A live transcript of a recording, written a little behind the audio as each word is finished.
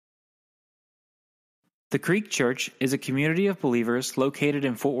The Creek Church is a community of believers located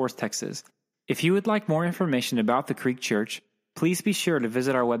in Fort Worth, Texas. If you would like more information about the Creek Church, please be sure to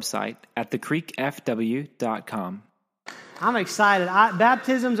visit our website at thecreekfw.com. I'm excited.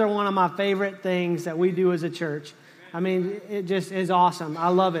 Baptisms are one of my favorite things that we do as a church. I mean, it just is awesome. I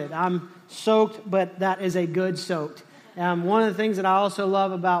love it. I'm soaked, but that is a good soaked. One of the things that I also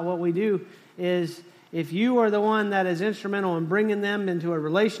love about what we do is if you are the one that is instrumental in bringing them into a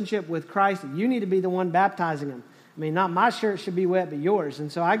relationship with Christ, you need to be the one baptizing them. I mean, not my shirt should be wet, but yours.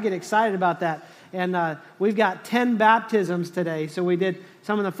 And so I get excited about that. And we've got 10 baptisms today. So we did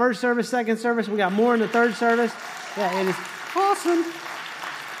some in the first service, second service. We got more in the third service. Yeah, it is awesome.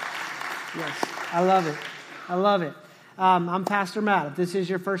 Yes, I love it. I love it. I'm Pastor Matt. If this is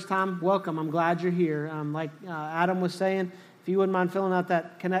your first time, welcome. I'm glad you're here. Like Adam was saying, if you wouldn't mind filling out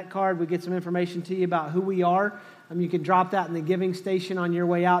that Connect card, we get some information to you about who we are. You can drop that in the giving station on your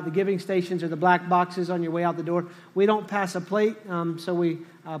way out. The giving stations are the black boxes on your way out the door. We don't pass a plate, so we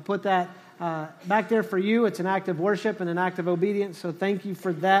put that back there for you. It's an act of worship and an act of obedience, so thank you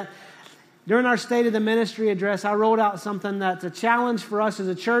for that. During our State of the Ministry address, I rolled out something that's a challenge for us as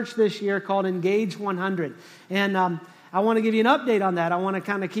a church this year called Engage 100. And I want to give you an update on that. I want to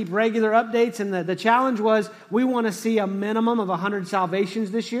kind of keep regular updates. And the challenge was we want to see a minimum of 100 salvations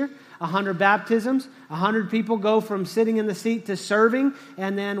this year, 100 baptisms, 100 people go from sitting in the seat to serving.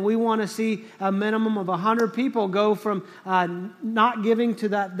 And then we want to see a minimum of 100 people go from not giving to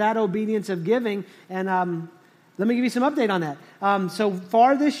that obedience of giving. And let me give you some update on that. So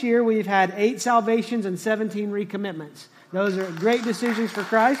far this year, we've had 8 salvations and 17 recommitments. Those are great decisions for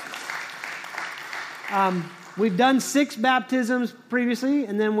Christ. We've done 6 baptisms previously,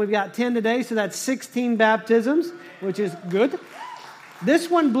 and then we've got 10 today, so that's 16 baptisms, which is good. This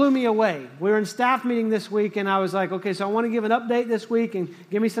one blew me away. We were in staff meeting this week, and I was like, okay, so I want to give an update this week and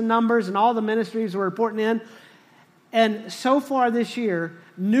give me some numbers, and all the ministries were reporting in. And so far this year,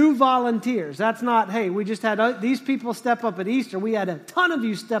 new volunteers. That's not, hey, we just had these people step up at Easter. We had a ton of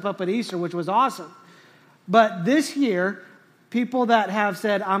you step up at Easter, which was awesome. But this year, people that have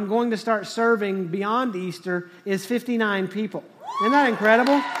said, I'm going to start serving beyond Easter is 59 people. Isn't that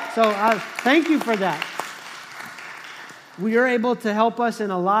incredible? So thank you for that. We are able to help us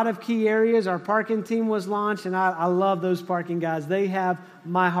in a lot of key areas. Our parking team was launched, and I love those parking guys. They have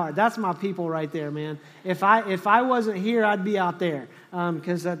my heart. That's my people right there, man. If I wasn't here, I'd be out there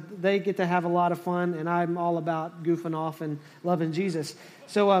because they get to have a lot of fun, and I'm all about goofing off and loving Jesus.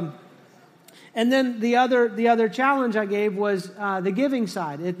 So, and then the other challenge I gave was the giving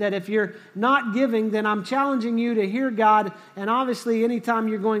side. That if you're not giving, then I'm challenging you to hear God. And obviously, anytime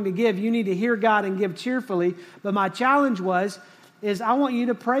you're going to give, you need to hear God and give cheerfully. But my challenge is I want you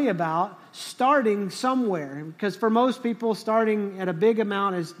to pray about starting somewhere. Because for most people, starting at a big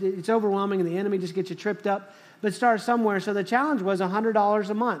amount it's overwhelming, and the enemy just gets you tripped up. But start somewhere. So the challenge was $100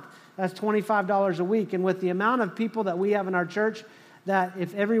 a month. That's $25 a week. And with the amount of people that we have in our church, that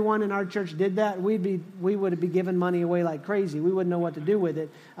if everyone in our church did that, we would be giving money away like crazy. We wouldn't know what to do with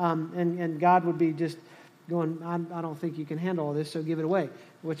it. And God would be just going, I don't think you can handle all this, so give it away,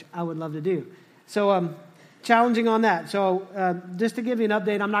 which I would love to do. So challenging on that. So just to give you an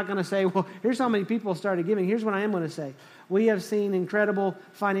update, I'm not going to say, well, here's how many people started giving. Here's what I am going to say. We have seen incredible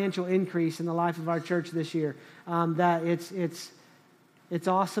financial increase in the life of our church this year. That it's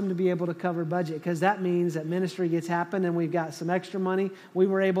awesome to be able to cover budget because that means that ministry gets happened and we've got some extra money. We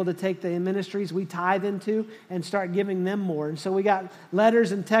were able to take the ministries we tithe into and start giving them more. And so we got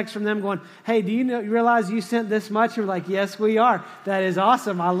letters and texts from them going, hey, do you realize you sent this much? And we're like, yes, we are. That is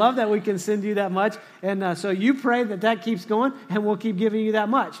awesome. I love that we can send you that much. And so you pray that keeps going and we'll keep giving you that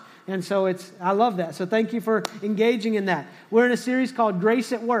much. And so I love that. So thank you for engaging in that. We're in a series called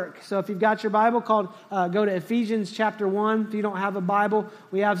Grace at Work. So if you've got your Bible, go to Ephesians chapter 1. If you don't have a Bible,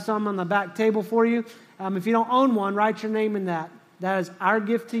 we have some on the back table for you. If you don't own one, write your name in that. That is our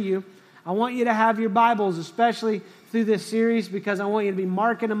gift to you. I want you to have your Bibles, especially through this series, because I want you to be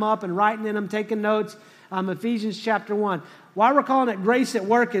marking them up and writing in them, taking notes. Ephesians chapter 1. Why we're calling it Grace at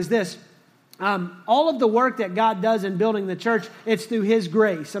Work is this. All of the work that God does in building the church, it's through His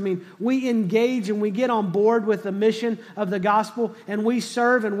grace. I mean, we engage and we get on board with the mission of the gospel and we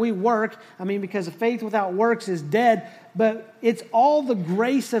serve and we work. I mean, because faith without works is dead, but it's all the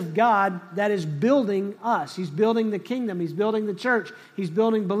grace of God that is building us. He's building the kingdom. He's building the church. He's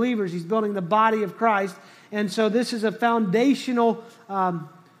building believers. He's building the body of Christ. And so this is a foundational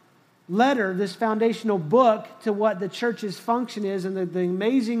letter, this foundational book to what the church's function is and the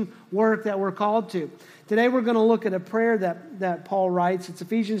amazing work that we're called to. Today we're going to look at a prayer that Paul writes. It's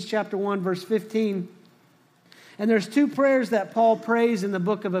Ephesians chapter 1, verse 15. And there's two prayers that Paul prays in the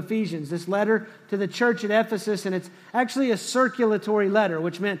book of Ephesians, this letter to the church at Ephesus, and it's actually a circulatory letter,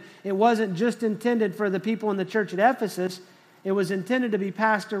 which meant it wasn't just intended for the people in the church at Ephesus. It was intended to be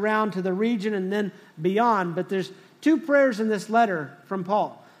passed around to the region and then beyond. But there's two prayers in this letter from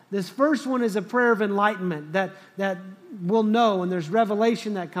Paul. This first one is a prayer of enlightenment that we'll know, and there's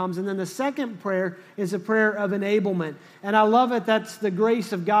revelation that comes. And then the second prayer is a prayer of enablement. And I love it. That's the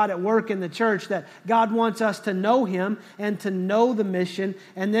grace of God at work in the church, that God wants us to know Him and to know the mission.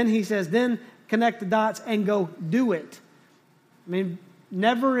 And then He says, then connect the dots and go do it. I mean,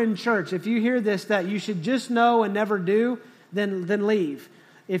 never in church. If you hear this, that you should just know and never do, then leave.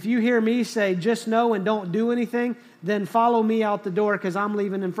 If you hear me say, just know and don't do anything, then follow me out the door because I'm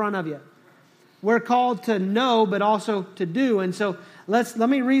leaving in front of you. We're called to know, but also to do. And so let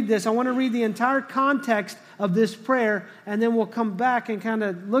me read this. I want to read the entire context of this prayer, and then we'll come back and kind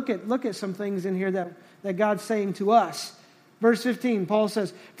of look at some things in here that God's saying to us. Verse 15, Paul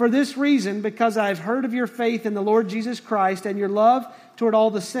says, "For this reason, because I have heard of your faith in the Lord Jesus Christ and your love toward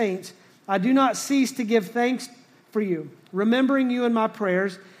all the saints, I do not cease to give thanks for you, remembering you in my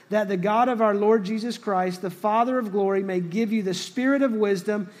prayers, that the God of our Lord Jesus Christ, the Father of glory, may give you the spirit of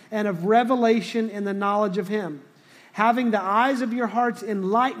wisdom and of revelation in the knowledge of Him, having the eyes of your hearts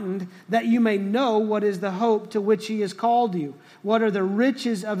enlightened, that you may know what is the hope to which He has called you, what are the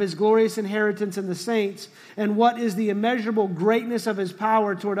riches of His glorious inheritance in the saints, and what is the immeasurable greatness of His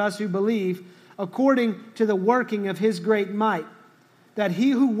power toward us who believe, according to the working of His great might, that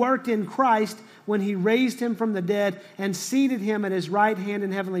He who worked in Christ when He raised Him from the dead and seated Him at His right hand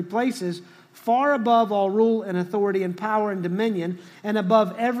in heavenly places, far above all rule and authority and power and dominion, and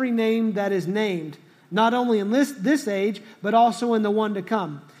above every name that is named, not only in this age, but also in the one to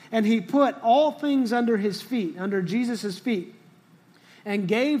come. And He put all things under His feet, under Jesus' feet, and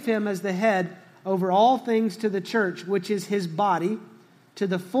gave Him as the head over all things to the church, which is His body, to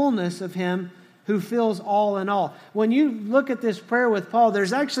the fullness of Him who fills all in all. When you look at this prayer with Paul,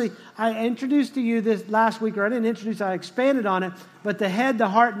 there's actually, I introduced to you this last week, or I didn't introduce, I expanded on it, but the head, the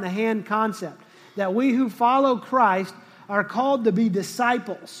heart, and the hand concept. That we who follow Christ are called to be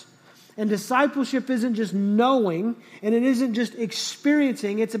disciples. And discipleship isn't just knowing, and it isn't just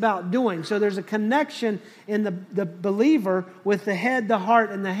experiencing, it's about doing. So there's a connection in the believer with the head, the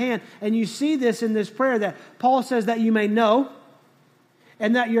heart, and the hand. And you see this in this prayer that Paul says that you may know,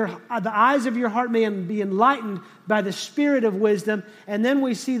 and that the eyes of your heart may be enlightened by the spirit of wisdom. And then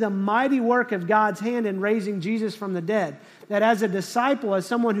we see the mighty work of God's hand in raising Jesus from the dead. That as a disciple, as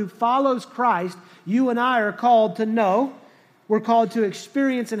someone who follows Christ, you and I are called to know. We're called to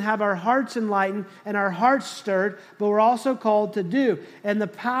experience and have our hearts enlightened and our hearts stirred, but we're also called to do. And the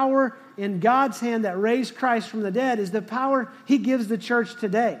power in God's hand that raised Christ from the dead is the power He gives the church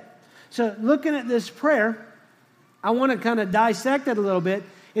today. So looking at this prayer, I want to kind of dissect it a little bit.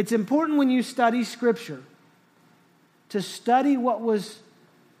 It's important when you study Scripture to study what was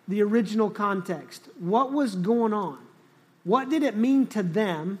the original context. What was going on? What did it mean to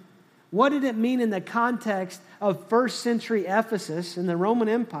them? What did it mean in the context of first century Ephesus in the Roman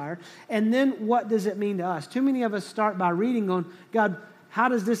Empire? And then what does it mean to us? Too many of us start by reading going, God, how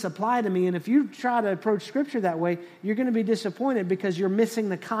does this apply to me? And if you try to approach Scripture that way, you're going to be disappointed because you're missing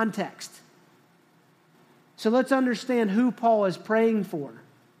the context. So let's understand who Paul is praying for.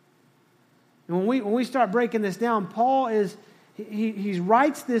 And when we start breaking this down, Paul he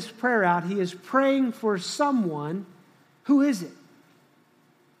writes this prayer out. He is praying for someone. Who is it?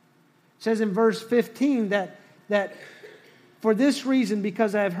 It says in verse 15 that for this reason,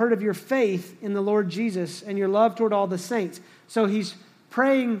 because I have heard of your faith in the Lord Jesus and your love toward all the saints. So he's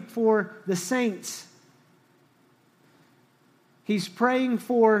praying for the saints. He's praying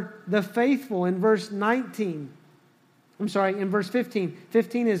for the faithful in verse 19. I'm sorry, in verse 15.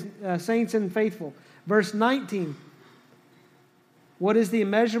 15 is saints and faithful. Verse 19. What is the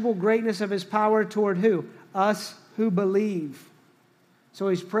immeasurable greatness of His power toward who? Us who believe. So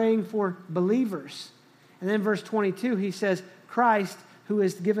he's praying for believers. And then verse 22, he says, Christ, who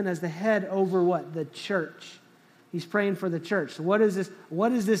is given as the head over what? The church. He's praying for the church. So what does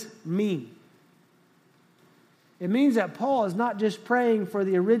this mean? It means that Paul is not just praying for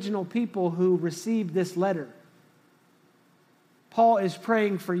the original people who received this letter. Paul is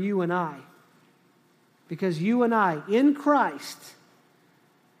praying for you and I. Because you and I, in Christ,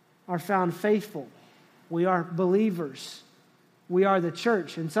 are found faithful. We are believers. We are the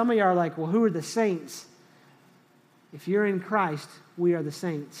church. And some of you are like, well, who are the saints? If you're in Christ, we are the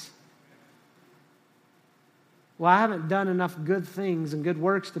saints. Well, I haven't done enough good things and good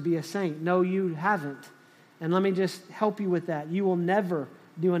works to be a saint. No, you haven't. And let me just help you with that. You will never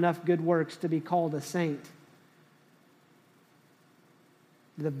do enough good works to be called a saint.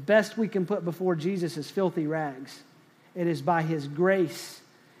 The best we can put before Jesus is filthy rags. It is by His grace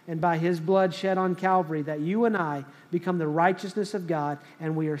and by His blood shed on Calvary that you and I become the righteousness of God,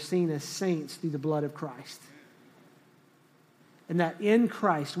 and we are seen as saints through the blood of Christ. And that in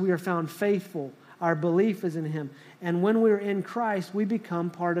Christ we are found faithful. Our belief is in Him. And when we're in Christ, we become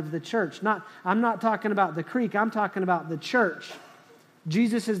part of the church. I'm not talking about the Creek. I'm talking about the church.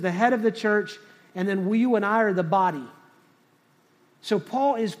 Jesus is the head of the church, and then you and I are the body. So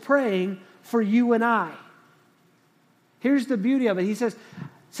Paul is praying for you and I. Here's the beauty of it. He says,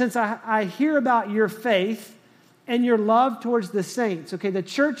 since I hear about your faith and your love towards the saints. Okay, the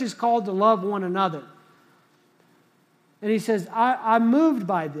church is called to love one another. And he says, I'm moved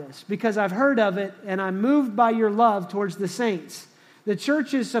by this because I've heard of it, and I'm moved by your love towards the saints. The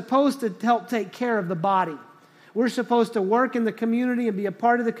church is supposed to help take care of the body. We're supposed to work in the community and be a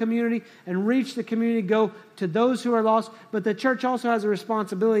part of the community and reach the community, go to those who are lost. But the church also has a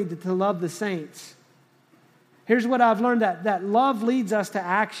responsibility to love the saints. Here's what I've learned, that love leads us to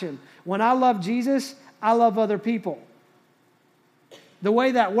action. When I love Jesus, I love other people. The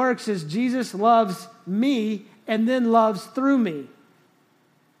way that works is Jesus loves me and then loves through me.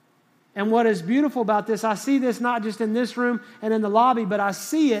 And what is beautiful about this, I see this not just in this room and in the lobby, but I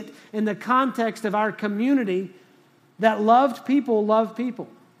see it in the context of our community that loved people love people.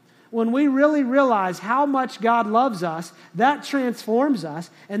 When we really realize how much God loves us, that transforms us,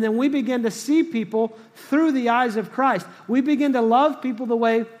 and then we begin to see people through the eyes of Christ. We begin to love people the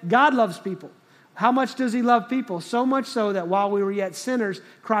way God loves people. How much does He love people? So much so that while we were yet sinners,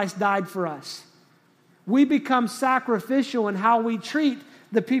 Christ died for us. We become sacrificial in how we treat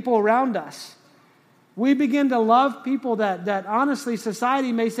the people around us. We begin to love people that honestly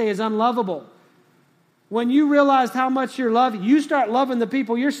society may say is unlovable. When you realize how much you're loved, you start loving the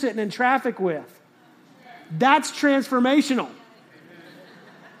people you're sitting in traffic with. That's transformational.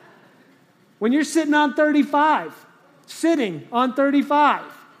 When you're sitting on 35,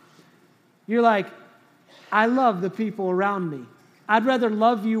 you're like, I love the people around me. I'd rather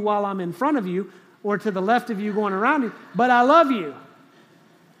love you while I'm in front of you or to the left of you going around you, but I love you.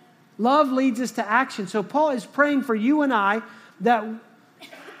 Love leads us to action. So Paul is praying for you and I that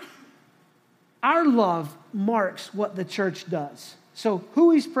our love marks what the church does. So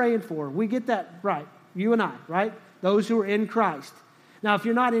who he's praying for, we get that right. You and I, right? Those who are in Christ. Now, if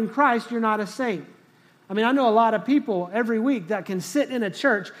you're not in Christ, you're not a saint. I mean, I know a lot of people every week that can sit in a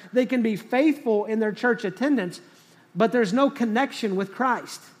church. They can be faithful in their church attendance, but there's no connection with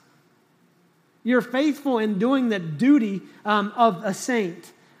Christ. You're faithful in doing the duty of a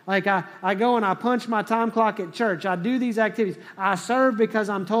saint. Like I go and I punch my time clock at church. I do these activities. I serve because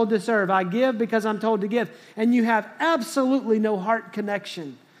I'm told to serve. I give because I'm told to give. And you have absolutely no heart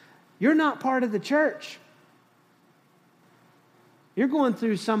connection. You're not part of the church. You're going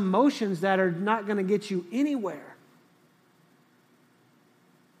through some motions that are not going to get you anywhere.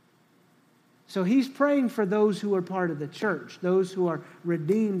 So he's praying for those who are part of the church, those who are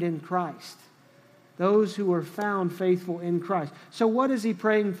redeemed in Christ. Those who are found faithful in Christ. So what is he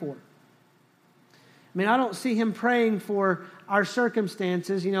praying for? I mean, I don't see him praying for our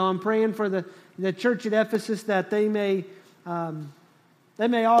circumstances. You know, I'm praying for the church at Ephesus that they may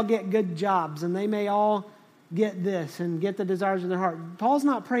all get good jobs and they may all get this and get the desires of their heart. Paul's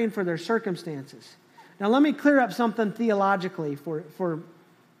not praying for their circumstances. Now, let me clear up something theologically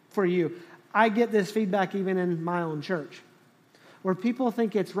for you. I get this feedback even in my own church, where people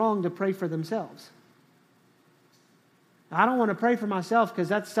think it's wrong to pray for themselves. I don't want to pray for myself because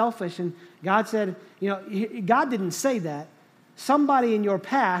that's selfish. And God said, you know, God didn't say that. Somebody in your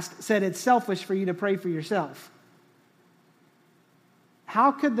past said it's selfish for you to pray for yourself.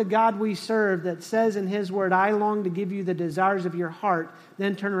 How could the God we serve that says in His word, I long to give you the desires of your heart,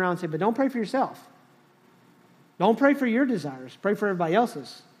 then turn around and say, but don't pray for yourself. Don't pray for your desires. Pray for everybody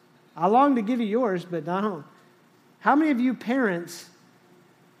else's. I long to give you yours, but I don't. How many of you parents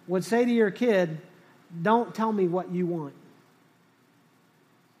would say to your kid, don't tell me what you want?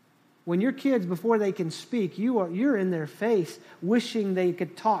 When your kids, before they can speak, you're in their face wishing they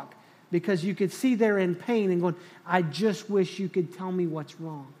could talk because you could see they're in pain and going, I just wish you could tell me what's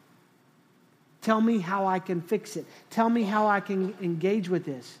wrong. Tell me how I can fix it. Tell me how I can engage with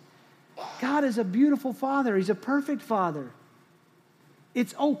this. God is a beautiful Father. He's a perfect Father.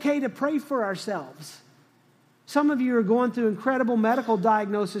 It's okay to pray for ourselves. Some of you are going through incredible medical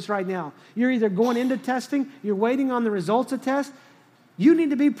diagnosis right now. You're either going into testing, you're waiting on the results of tests. You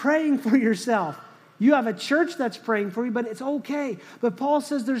need to be praying for yourself. You have a church that's praying for you, but it's okay. But Paul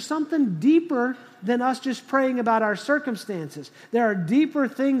says there's something deeper than us just praying about our circumstances. There are deeper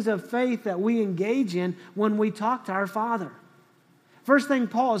things of faith that we engage in when we talk to our Father. First thing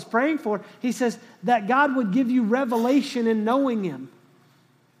Paul is praying for, he says that God would give you revelation in knowing Him.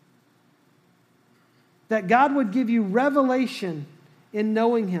 That God would give you revelation in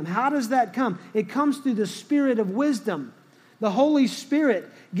knowing Him. How does that come? It comes through the Spirit of wisdom. The Holy Spirit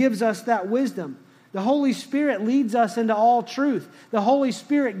gives us that wisdom. The Holy Spirit leads us into all truth. The Holy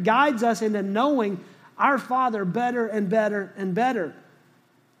Spirit guides us into knowing our Father better and better and better.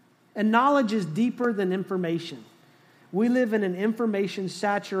 And knowledge is deeper than information. We live in an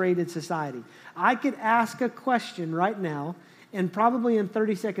information-saturated society. I could ask a question right now, and probably in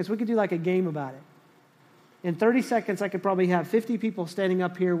 30 seconds, we could do like a game about it. In 30 seconds, I could probably have 50 people standing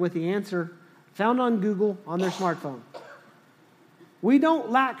up here with the answer found on Google on their smartphone. We don't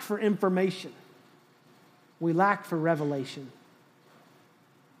lack for information. We lack for revelation.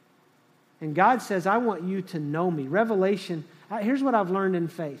 And God says, I want you to know me. Revelation, here's what I've learned in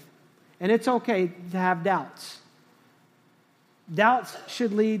faith. And it's okay to have doubts. Doubts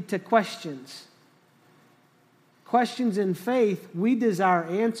should lead to questions. Questions in faith, we desire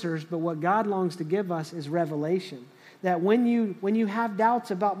answers, but what God longs to give us is revelation. That when you have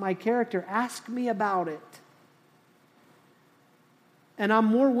doubts about my character, ask me about it. And I'm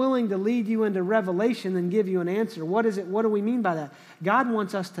more willing to lead you into revelation than give you an answer. What is it? What do we mean by that? God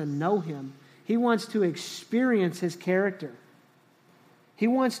wants us to know Him. He wants to experience His character. He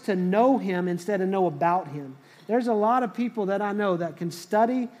wants to know Him instead of know about Him. There's a lot of people that I know that can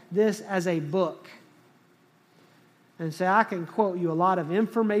study this as a book and say, I can quote you a lot of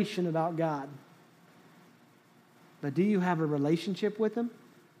information about God. But do you have a relationship with Him?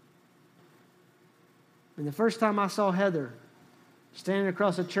 And the first time I saw Heather standing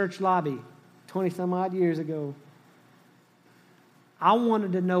across a church lobby 20-some odd years ago, I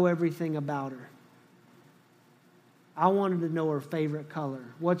wanted to know everything about her. I wanted to know her favorite color.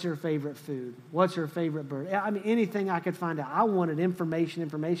 What's her favorite food? What's her favorite bird? I mean, anything I could find out. I wanted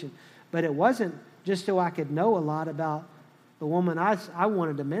information. But it wasn't just so I could know a lot about the woman I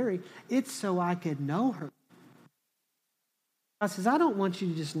wanted to marry. It's so I could know her. God says, I don't want you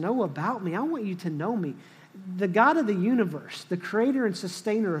to just know about me. I want you to know me. The God of the universe, the creator and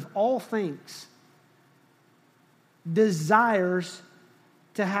sustainer of all things, desires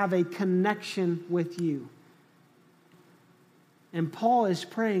to have a connection with you. And Paul is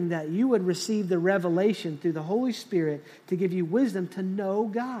praying that you would receive the revelation through the Holy Spirit to give you wisdom to know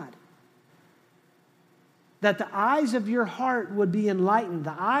God. That the eyes of your heart would be enlightened.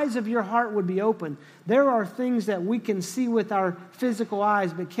 The eyes of your heart would be open. There are things that we can see with our physical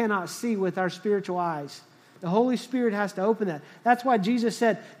eyes but cannot see with our spiritual eyes. The Holy Spirit has to open that. That's why Jesus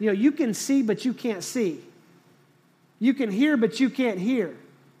said, you can see but you can't see. You can hear but you can't hear.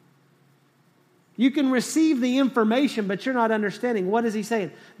 You can receive the information, but you're not understanding. What is He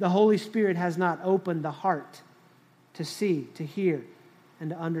saying? The Holy Spirit has not opened the heart to see, to hear,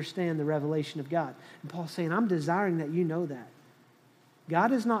 and to understand the revelation of God. And Paul's saying, I'm desiring that you know that.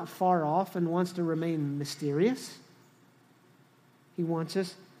 God is not far off and wants to remain mysterious. He wants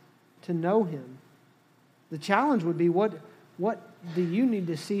us to know Him. The challenge would be, what do you need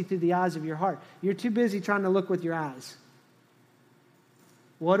to see through the eyes of your heart? You're too busy trying to look with your eyes.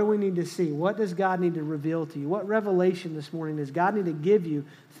 What do we need to see? What does God need to reveal to you? What revelation this morning does God need to give you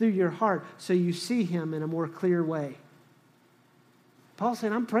through your heart so you see Him in a more clear way? Paul's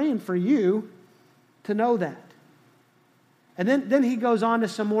saying, I'm praying for you to know that. And then he goes on to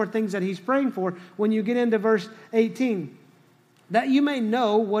some more things that he's praying for when you get into verse 18. That you may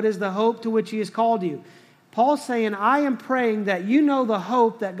know what is the hope to which He has called you. Paul's saying, I am praying that you know the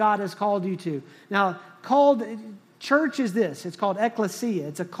hope that God has called you to. Now, church is this. It's called ecclesia.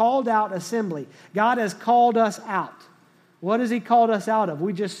 It's a called out assembly. God has called us out. What has He called us out of?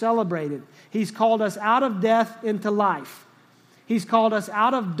 We just celebrated. He's called us out of death into life. He's called us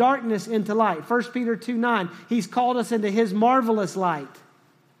out of darkness into light. 1 Peter 2:9, He's called us into His marvelous light.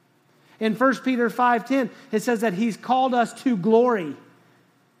 In 1 Peter 5:10, it says that He's called us to glory.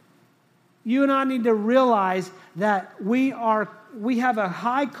 You and I need to realize that we have a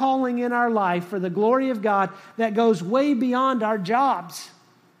high calling in our life for the glory of God that goes way beyond our jobs.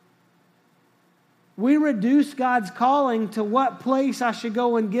 We reduce God's calling to what place I should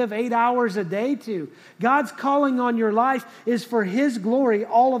go and give 8 hours a day to. God's calling on your life is for His glory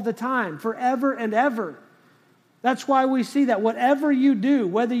all of the time, forever and ever. That's why we see that whatever you do,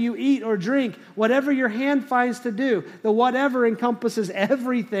 whether you eat or drink, whatever your hand finds to do, the whatever encompasses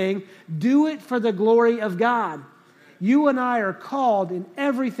everything, do it for the glory of God. You and I are called in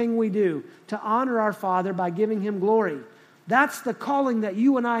everything we do to honor our Father by giving Him glory. That's the calling that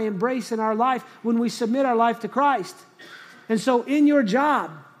you and I embrace in our life when we submit our life to Christ. And so in your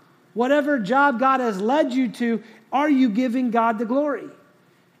job, whatever job God has led you to, Are you giving God the glory?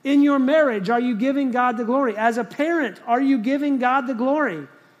 In your marriage, are you giving God the glory? As a parent, are you giving God the glory?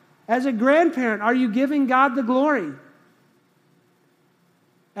 As a grandparent, are you giving God the glory?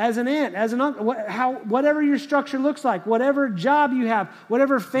 As an aunt, as an uncle, whatever your structure looks like, whatever job you have,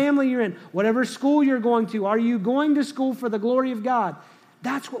 whatever family you're in, whatever school you're going to, are you going to school for the glory of God?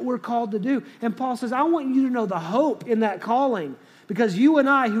 That's what we're called to do. And Paul says, I want you to know the hope in that calling, because you and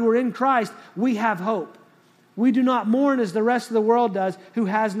I who are in Christ, we have hope. We do not mourn as the rest of the world does, who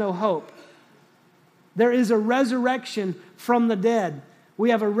has no hope. There is a resurrection from the dead. We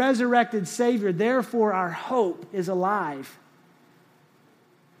have a resurrected Savior. Therefore, our hope is alive.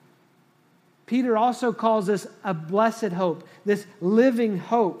 Peter also calls this a blessed hope, this living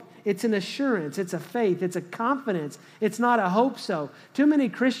hope. It's an assurance, it's a faith, it's a confidence. It's not a hope so. Too many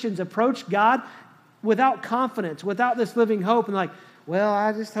Christians approach God without confidence, without this living hope, and like, well,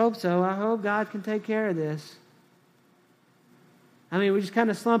 I just hope so. I hope God can take care of this. I mean, we just kind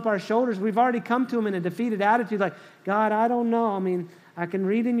of slump our shoulders. We've already come to Him in a defeated attitude, like, God, I don't know. I mean, I can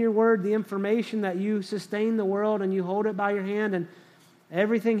read in your word the information that you sustain the world and you hold it by your hand and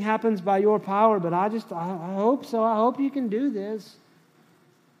everything happens by your power, but I hope so. I hope you can do this.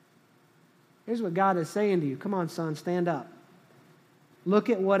 Here's what God is saying to you. Come on, son, stand up. Look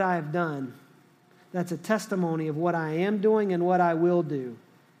at what I have done. That's a testimony of what I am doing and what I will do.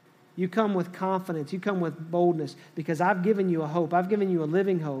 You come with confidence. You come with boldness because I've given you a hope. I've given you a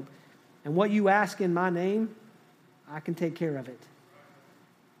living hope. And what you ask in my name, I can take care of it.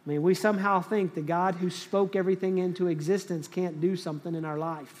 I mean, we somehow think the God who spoke everything into existence can't do something in our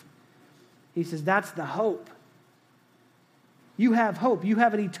life. He says, that's the hope. You have hope. You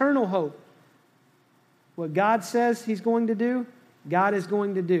have an eternal hope. What God says He's going to do, God is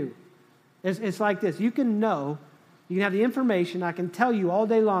going to do. It's like this. You can know, you can have the information, I can tell you all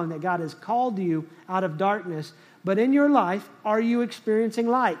day long that God has called you out of darkness, but in your life, are you experiencing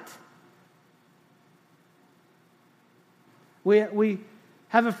light? We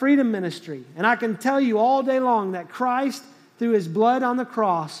have a freedom ministry, and I can tell you all day long that Christ, through His blood on the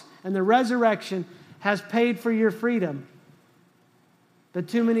cross and the resurrection, has paid for your freedom. But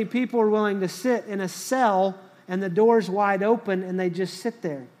too many people are willing to sit in a cell and the door's wide open and they just sit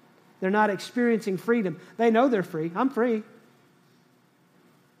there. They're not experiencing freedom. They know they're free. I'm free.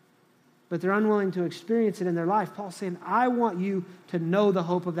 But they're unwilling to experience it in their life. Paul's saying, I want you to know the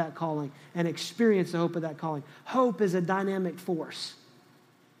hope of that calling and experience the hope of that calling. Hope is a dynamic force.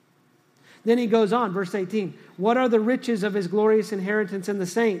 Then he goes on, verse 18. What are the riches of His glorious inheritance in the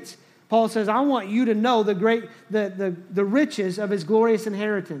saints? Paul says, I want you to know the riches of His glorious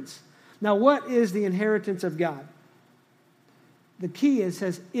inheritance. Now, what is the inheritance of God? The key is,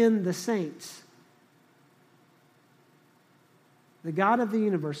 says, in the saints. The God of the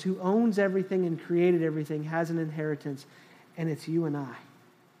universe, who owns everything and created everything, has an inheritance, and it's you and I. I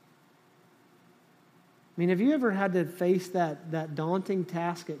mean, have you ever had to face that daunting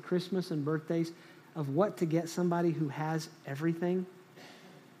task at Christmas and birthdays of what to get somebody who has everything?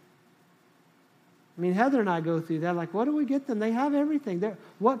 I mean, Heather and I go through that. Like, what do we get them? They have everything.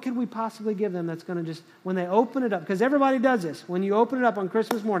 What could we possibly give them that's going to just, when they open it up, because everybody does this. When you open it up on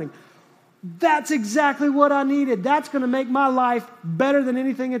Christmas morning, that's exactly what I needed. That's going to make my life better than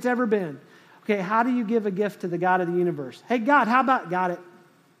anything it's ever been. Okay, how do you give a gift to the God of the universe? Hey, God, how about, got it.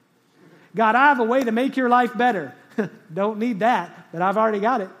 God, I have a way to make your life better. Don't need that, but I've already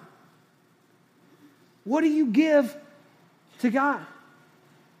got it. What do you give to God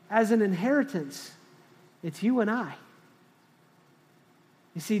as an inheritance? It's you and I.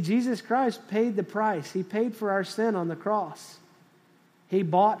 You see, Jesus Christ paid the price. He paid for our sin on the cross. He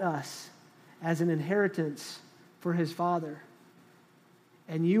bought us as an inheritance for His Father.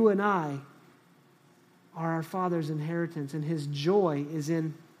 And you and I are our Father's inheritance, and His joy is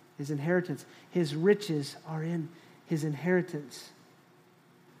in His inheritance. His riches are in His inheritance.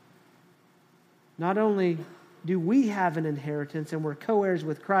 Not only do we have an inheritance and we're co-heirs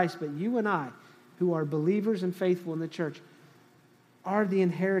with Christ, but you and I, who are believers and faithful in the church, are the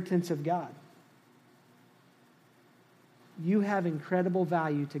inheritance of God. You have incredible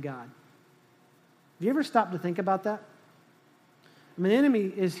value to God. Have you ever stopped to think about that? I mean, the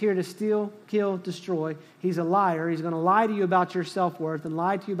enemy is here to steal, kill, destroy. He's a liar. He's going to lie to you about your self-worth and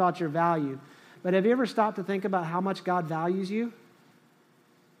lie to you about your value. But have you ever stopped to think about how much God values you?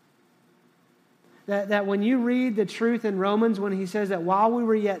 That when you read the truth in Romans, when he says that while we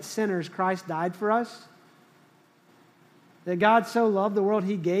were yet sinners, Christ died for us, that God so loved the world,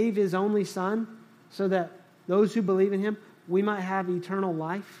 He gave His only Son so that those who believe in Him, we might have eternal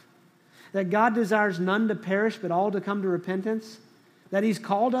life. That God desires none to perish, but all to come to repentance. That He's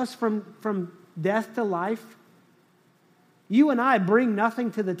called us from death to life. You and I bring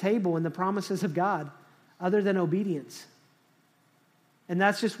nothing to the table in the promises of God other than obedience. And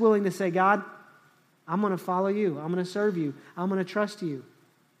that's just willing to say, God, I'm going to follow you. I'm going to serve you. I'm going to trust you.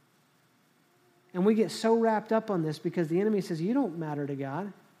 And we get so wrapped up on this because the enemy says, you don't matter to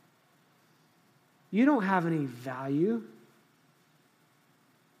God. You don't have any value.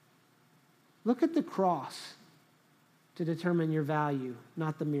 Look at the cross to determine your value,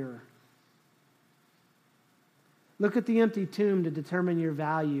 not the mirror. Look at the empty tomb to determine your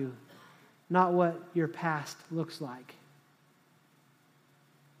value, not what your past looks like.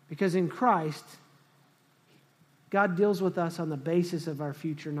 Because in Christ, God deals with us on the basis of our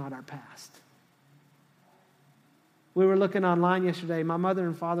future, not our past. We were looking online yesterday. My mother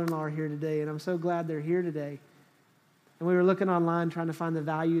and father-in-law are here today, and I'm so glad they're here today. And we were looking online trying to find the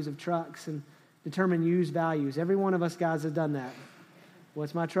values of trucks and determine used values. Every one of us guys has done that.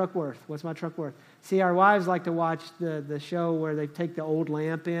 What's my truck worth? What's my truck worth? See, our wives like to watch the show where they take the old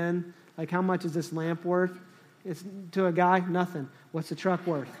lamp in. Like, how much is this lamp worth? It's to a guy, nothing. What's the truck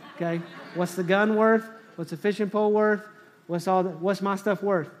worth? Okay? What's the gun worth? What's the fishing pole worth? What's my stuff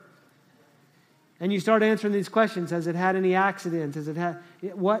worth? And you start answering these questions. Has it had any accidents?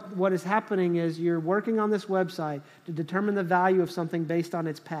 What is happening is you're working on this website to determine the value of something based on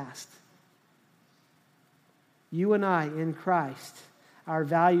its past. You and I, in Christ, our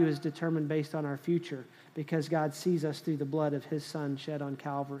value is determined based on our future because God sees us through the blood of His Son shed on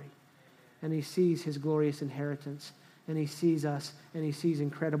Calvary. And He sees His glorious inheritance. And He sees us, and He sees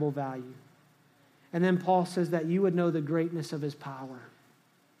incredible value. And then Paul says that you would know the greatness of His power.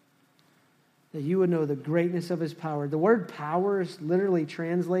 That you would know the greatness of His power. The word power is literally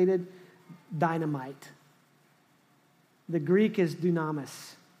translated dynamite. The Greek is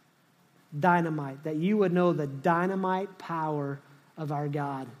dunamis, dynamite. That you would know the dynamite power of our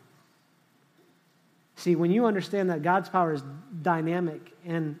God. See, when you understand that God's power is dynamic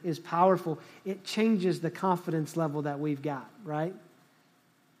and is powerful, it changes the confidence level that we've got, right?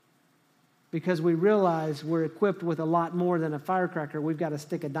 Because we realize we're equipped with a lot more than a firecracker. We've got a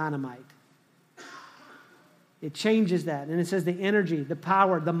stick of dynamite. It changes that. And it says the energy, the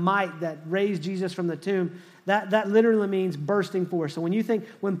power, the might that raised Jesus from the tomb, that literally means bursting forth. So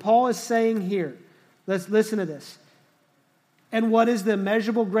when Paul is saying here, let's listen to this. And what is the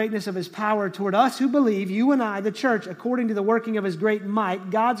immeasurable greatness of His power toward us who believe, you and I, the church, according to the working of His great might,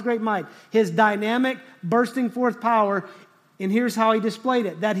 God's great might, His dynamic bursting forth power. And here's how He displayed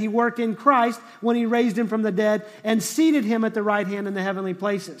it, that He worked in Christ when He raised Him from the dead and seated Him at the right hand in the heavenly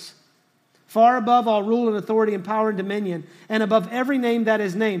places, far above all rule and authority and power and dominion, and above every name that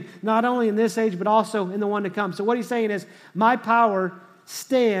is named, not only in this age, but also in the one to come. So what He's saying is, my power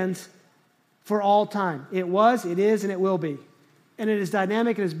stands for all time. It was, it is, and it will be. And it is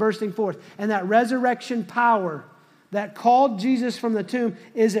dynamic and is bursting forth. And that resurrection power that called Jesus from the tomb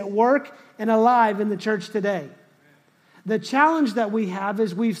is at work and alive in the church today. The challenge that we have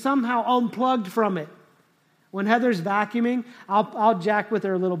is we've somehow unplugged from it. When Heather's vacuuming, I'll jack with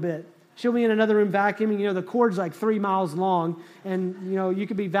her a little bit. She'll be in another room vacuuming. You know, the cord's like 3 miles long. And, you know, you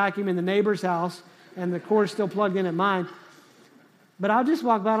could be vacuuming the neighbor's house and the cord's still plugged in at mine. But I'll just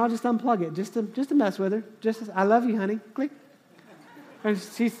walk by and I'll just unplug it just to mess with her. I love you, honey. Click. And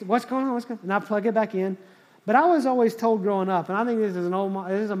she's, what's going on? And I plug it back in. But I was always told growing up, and I think this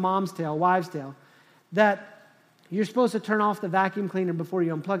is a mom's tale, wives' tale, that you're supposed to turn off the vacuum cleaner before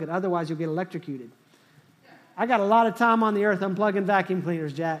you unplug it. Otherwise, you'll get electrocuted. I got a lot of time on the earth unplugging vacuum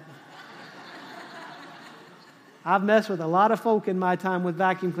cleaners, Jack. I've messed with a lot of folk in my time with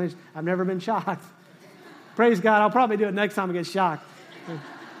vacuum cleaners. I've never been shocked. Praise God, I'll probably do it next time I get shocked.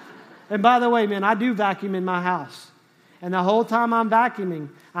 And by the way, man, I do vacuum in my house. And the whole time I'm vacuuming,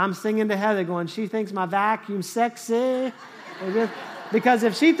 I'm singing to Heather going, she thinks my vacuum's sexy. Because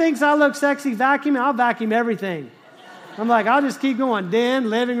if she thinks I look sexy vacuuming, I'll vacuum everything. I'm like, I'll just keep going.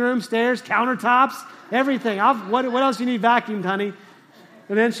 Den, living room, stairs, countertops, everything. What else you need vacuumed, honey?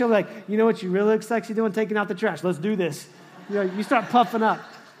 And then she'll be like, you know what you really look sexy doing? Taking out the trash. Let's do this. You know, you start puffing up.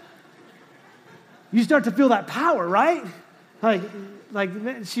 You start to feel that power, right? Like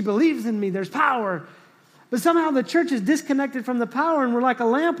she believes in me. There's power. But somehow the church is disconnected from the power, and we're like a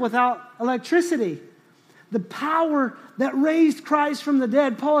lamp without electricity. The power that raised Christ from the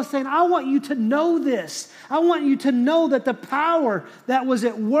dead. Paul is saying, I want you to know this. I want you to know that the power that was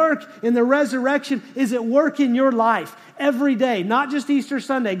at work in the resurrection is at work in your life every day, not just Easter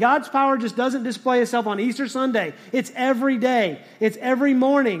Sunday. God's power just doesn't display itself on Easter Sunday. It's every day. It's every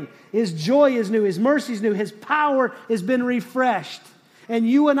morning. His joy is new. His mercy is new. His power has been refreshed. And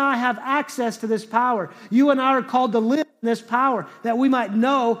you and I have access to this power. You and I are called to live in this power, that we might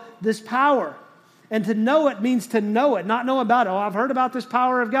know this power. And to know it means to know it, not know about it. Oh, I've heard about this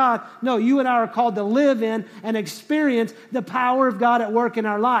power of God. No, you and I are called to live in and experience the power of God at work in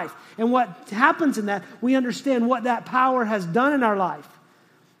our life. And what happens in that, we understand what that power has done in our life.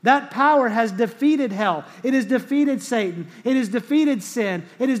 That power has defeated hell. It has defeated Satan. It has defeated sin.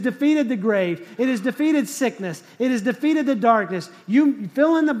 It has defeated the grave. It has defeated sickness. It has defeated the darkness. You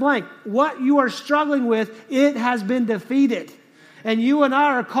fill in the blank. What you are struggling with, it has been defeated. And you and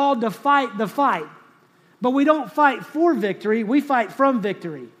I are called to fight the fight. But we don't fight for victory. We fight from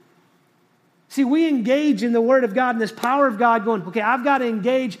victory. See, we engage in the Word of God and this power of God going, okay, I've got to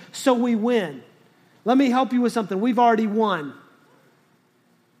engage so we win. Let me help you with something. We've already won.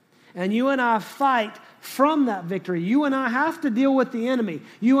 And you and I fight from that victory. You and I have to deal with the enemy.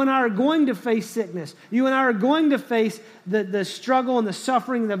 You and I are going to face sickness. You and I are going to face the struggle and the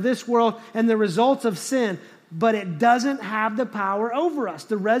suffering of this world and the results of sin. But it doesn't have the power over us.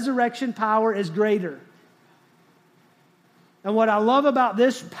 The resurrection power is greater. And what I love about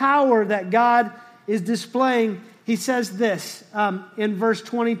this power that God is displaying, he says this in verse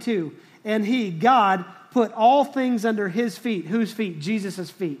 22. And he, God, put all things under his feet. Whose feet? Jesus'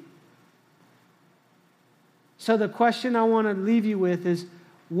 feet. So the question I want to leave you with is,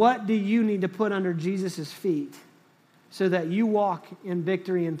 what do you need to put under Jesus' feet so that you walk in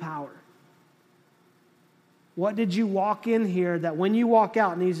victory and power? What did you walk in here that when you walk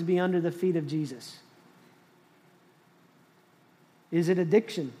out needs to be under the feet of Jesus? Is it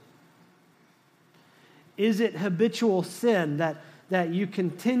addiction? Is it habitual sin that you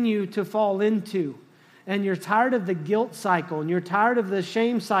continue to fall into? And you're tired of the guilt cycle, and you're tired of the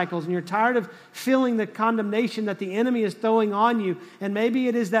shame cycles, and you're tired of feeling the condemnation that the enemy is throwing on you. And maybe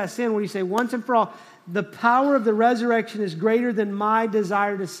it is that sin where you say, once and for all, the power of the resurrection is greater than my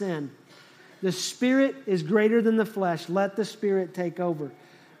desire to sin. The Spirit is greater than the flesh. Let the Spirit take over.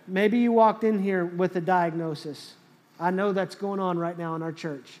 Maybe you walked in here with a diagnosis. I know that's going on right now in our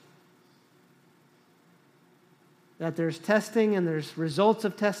church. That there's testing and there's results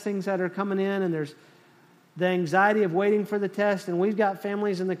of testings that are coming in, and there's the anxiety of waiting for the test, and we've got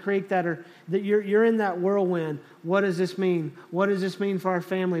families in the creek that you're in that whirlwind. What does this mean? What does this mean for our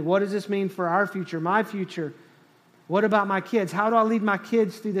family? What does this mean for our future, my future? What about my kids? How do I lead my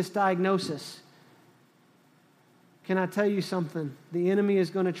kids through this diagnosis? Can I tell you something? The enemy is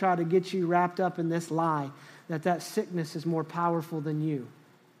going to try to get you wrapped up in this lie that sickness is more powerful than you.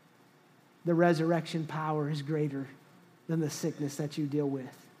 The resurrection power is greater than the sickness that you deal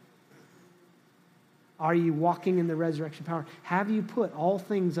with. Are you walking in the resurrection power? Have you put all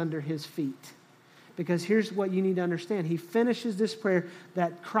things under his feet? Because here's what you need to understand. He finishes this prayer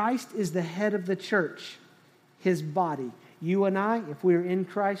that Christ is the head of the church, his body. You and I, if we are in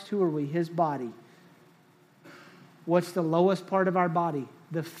Christ, who are we? His body. What's the lowest part of our body?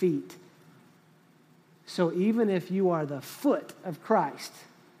 The feet. So even if you are the foot of Christ,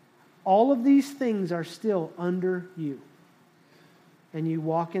 all of these things are still under you. And you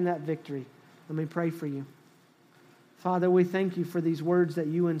walk in that victory. Let me pray for you. Father, we thank you for these words that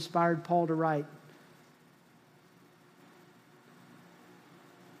you inspired Paul to write.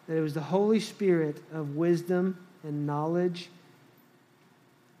 That it was the Holy Spirit of wisdom and knowledge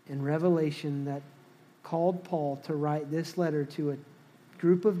and revelation that called Paul to write this letter to a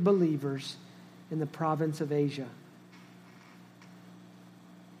group of believers in the province of Asia.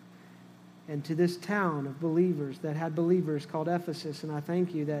 And to this town of believers that had believers called Ephesus. And I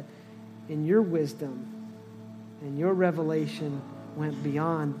thank you that in your wisdom and your revelation went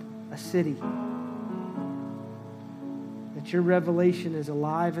beyond a city. That your revelation is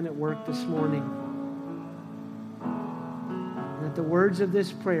alive and at work this morning. And that the words of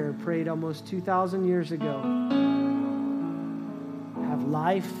this prayer, prayed almost 2,000 years ago, have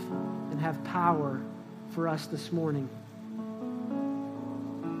life and have power for us this morning.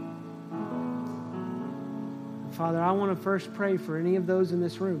 Father, I want to first pray for any of those in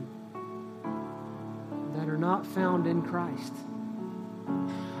this room that are not found in Christ.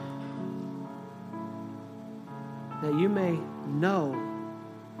 That you may know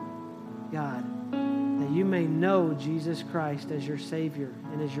God. That you may know Jesus Christ as your Savior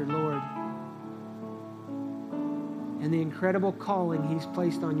and as your Lord. And the incredible calling He's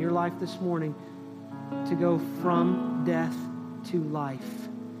placed on your life this morning to go from death to life.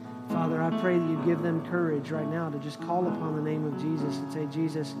 Father, I pray that you give them courage right now to just call upon the name of Jesus and say,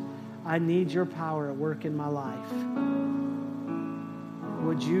 Jesus, I need your power at work in my life.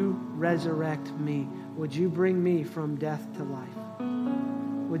 Would you resurrect me? Would you bring me from death to life?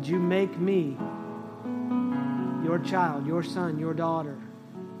 Would you make me your child, your son, your daughter?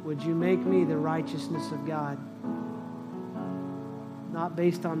 Would you make me the righteousness of God? not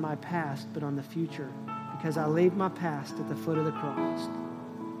based on my past, but on the future, because I leave my past at the foot of the cross.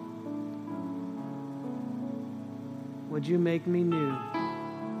 Would you make me new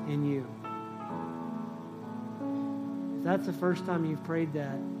in you? If that's the first time you've prayed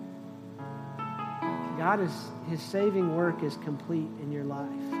that, His saving work is complete in your life.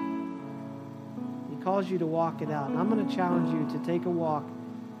 He calls you to walk it out. And I'm going to challenge you to take a walk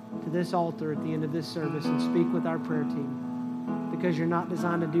to this altar at the end of this service and speak with our prayer team, because you're not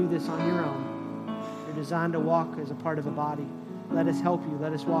designed to do this on your own. You're designed to walk as a part of a body. Let us help you.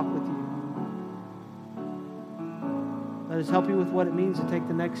 Let us walk with you. Let us help you with what it means to take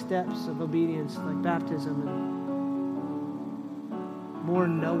the next steps of obedience, like baptism and more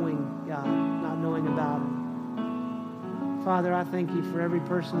knowing God, not knowing about Him. Father, I thank you for every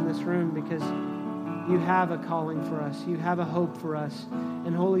person in this room, because you have a calling for us. You have a hope for us.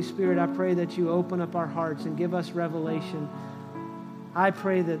 And Holy Spirit, I pray that you open up our hearts and give us revelation. I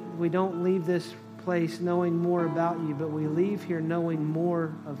pray that we don't leave this place knowing more about you, but we leave here knowing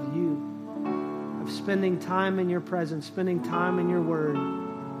more of you, of spending time in your presence, spending time in your word.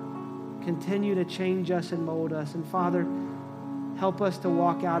 Continue to change us and mold us. And Father, help us to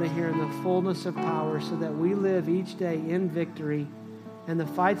walk out of here in the fullness of power, so that we live each day in victory. And the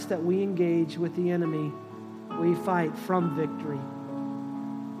fights that we engage with the enemy, we fight from victory.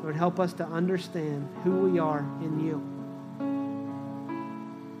 Lord, help us to understand who we are in you,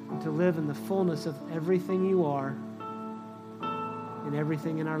 and to live in the fullness of everything you are and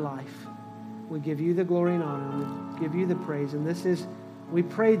everything in our life. We give you the glory and honor. We give you the praise. And we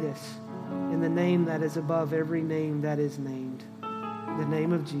pray this in the name that is above every name that is named, the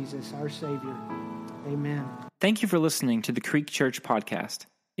name of Jesus, our Savior. Amen. Thank you for listening to the Creek Church podcast.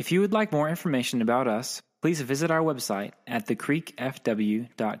 If you would like more information about us, please visit our website at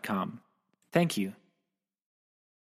thecreekfw.com. Thank you.